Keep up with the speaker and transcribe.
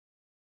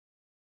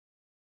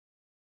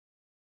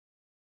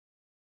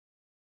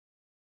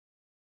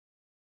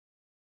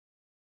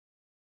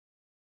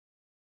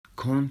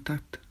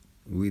contact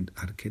with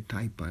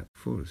archetypal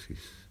forces.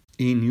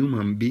 In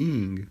human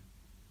being,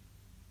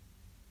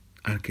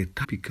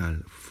 archetypal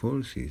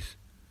forces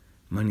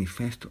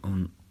manifest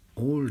on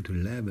all the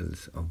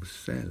levels of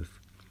self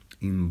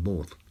in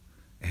both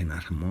an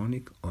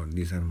harmonic or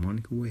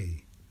disharmonic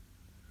way.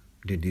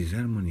 The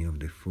disharmony of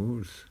the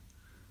force,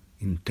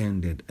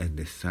 intended as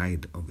the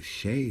side of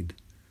shade,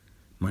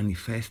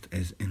 manifests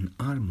as an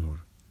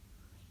armor.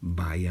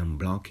 By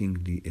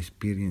unblocking the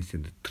experience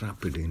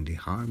trapped in the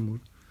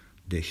armor,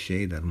 the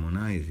shade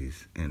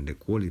harmonizes and the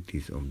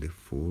qualities of the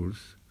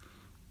force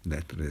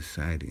that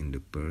reside in the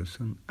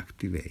person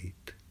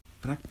activate.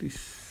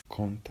 Practice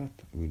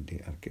contact with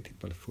the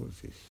archetypal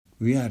forces.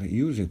 We are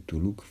used to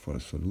look for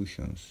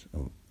solutions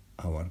of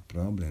our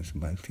problems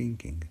by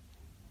thinking,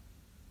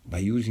 by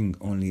using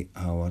only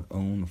our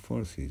own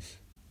forces,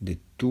 the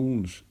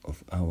tools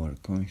of our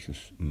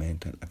conscious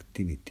mental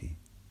activity.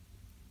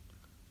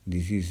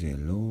 This is a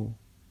low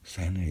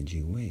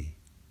synergy way.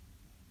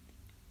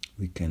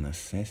 We can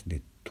access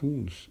the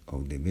tools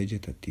of the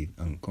vegetative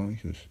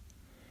unconscious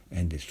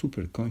and the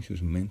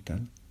superconscious mental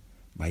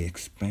by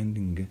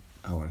expanding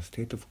our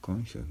state of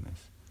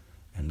consciousness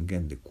and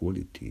get the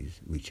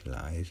qualities which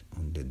lies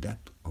on the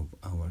depth of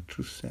our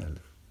true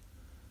self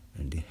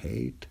and the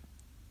height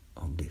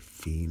of the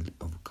field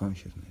of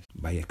consciousness.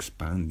 By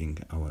expanding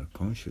our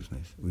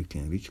consciousness, we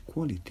can reach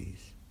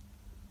qualities.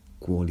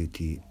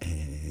 Quality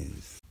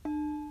as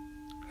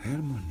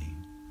harmony,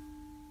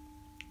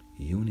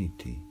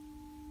 unity,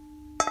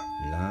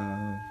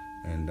 love,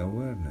 and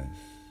awareness.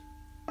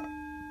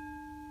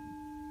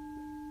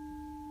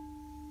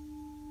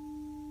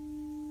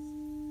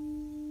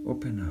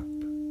 Open up.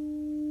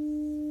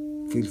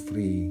 Feel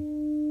free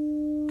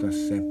to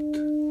accept,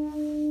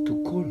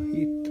 to call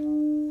it,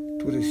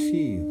 to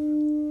receive.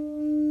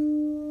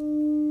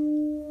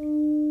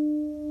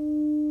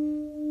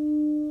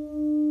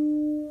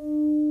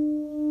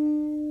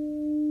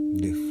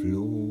 The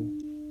flow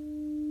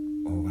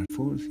of our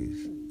forces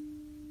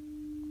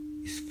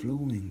is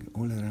flowing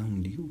all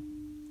around you.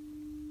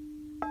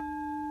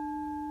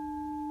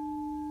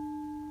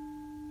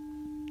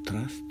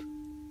 Trust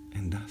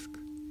and ask.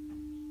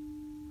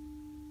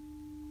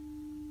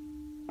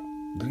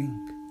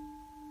 Drink,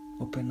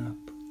 open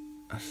up,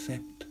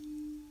 accept.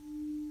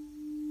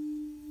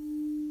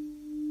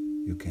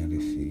 You can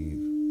receive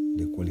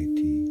the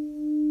quality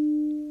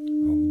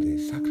of the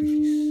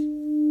sacrifice,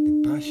 the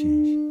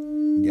patience,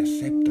 the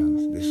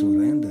acceptance, the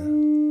surrender,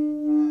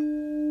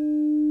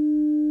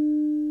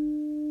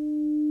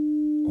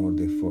 or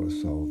the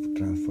force of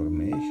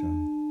transformation,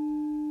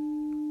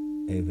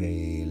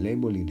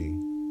 availability,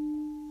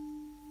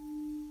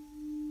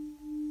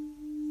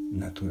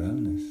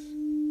 naturalness,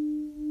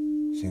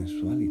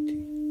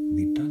 sensuality,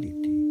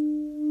 vitality.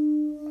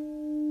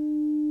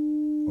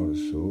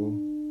 Also,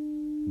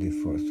 the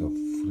force of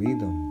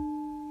freedom,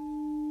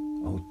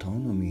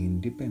 autonomy,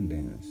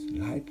 independence,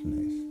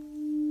 lightness,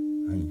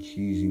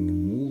 unceasing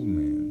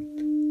movement,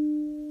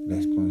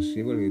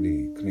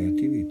 responsibility,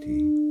 creativity.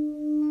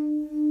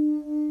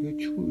 You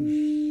choose,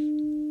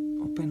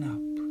 open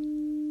up,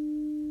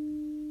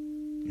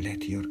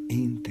 let your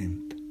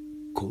intent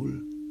call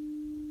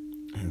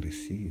and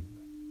receive.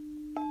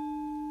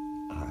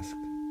 Ask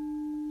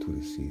to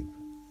receive.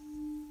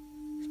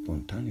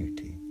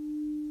 Spontaneity,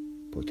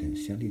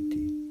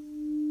 potentiality,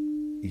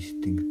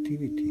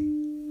 instinctivity,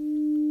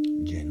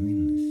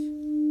 genuineness,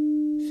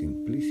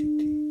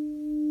 simplicity,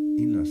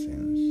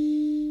 innocence,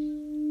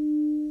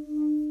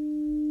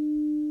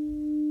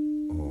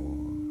 or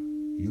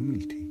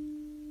humility,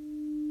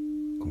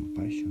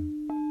 compassion,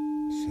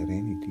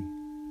 serenity,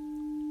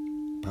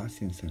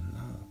 patience and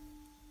love,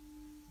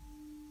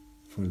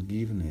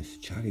 forgiveness,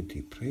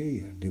 charity,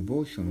 prayer,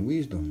 devotion,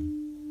 wisdom.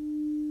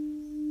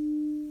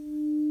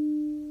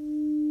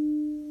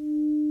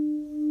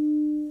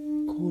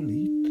 Call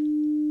it,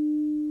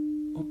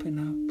 open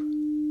up,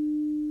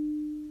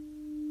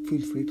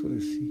 feel free to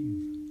receive,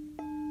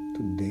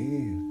 to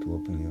dare to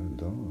open your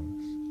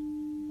doors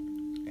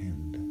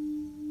and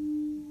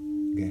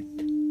get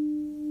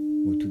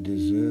what you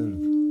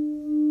deserve: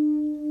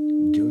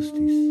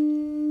 justice,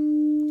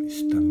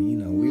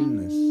 stamina,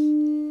 willness,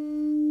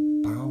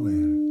 power,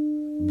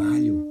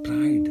 value,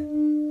 pride,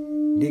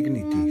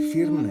 dignity,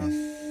 firmness.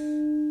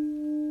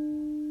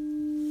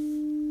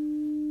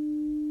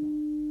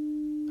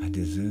 I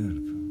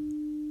deserve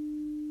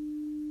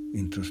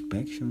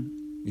introspection,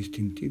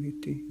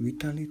 instinctivity,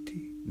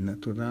 vitality,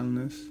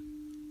 naturalness,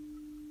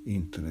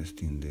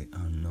 interest in the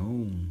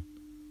unknown,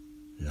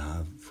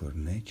 love for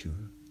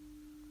nature,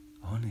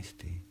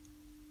 honesty,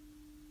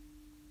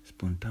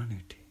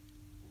 spontaneity,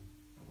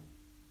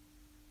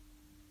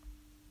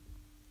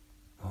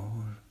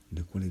 or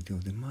the quality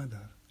of the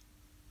mother,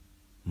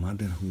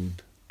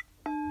 motherhood,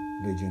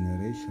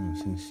 regeneration,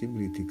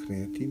 sensibility,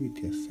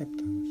 creativity,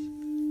 acceptance,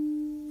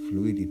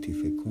 fluidity,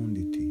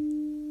 fecundity,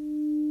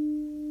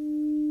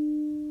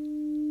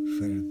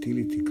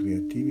 fertility,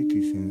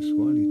 creativity,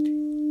 sensuality,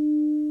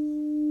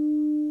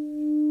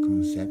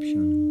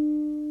 conception,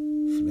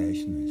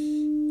 freshness,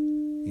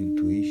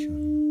 intuition,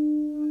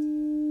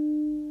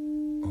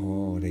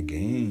 Or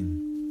again,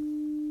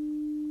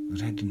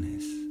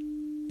 redness,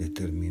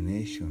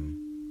 determination,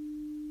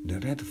 the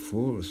red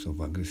force of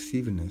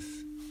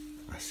aggressiveness,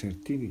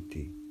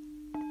 assertivity,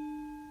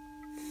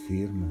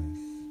 firmness,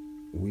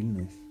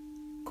 willness,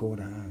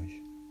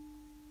 courage,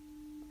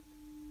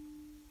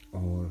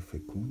 or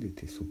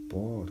fecundity,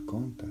 support,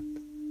 contact,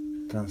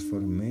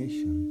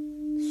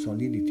 transformation,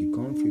 solidity,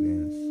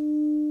 confidence.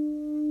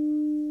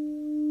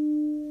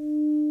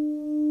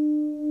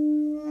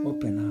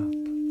 Open up,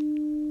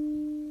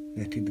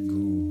 let it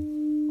go,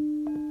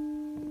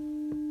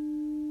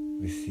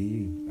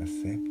 receive,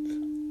 accept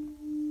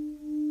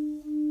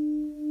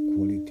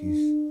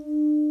qualities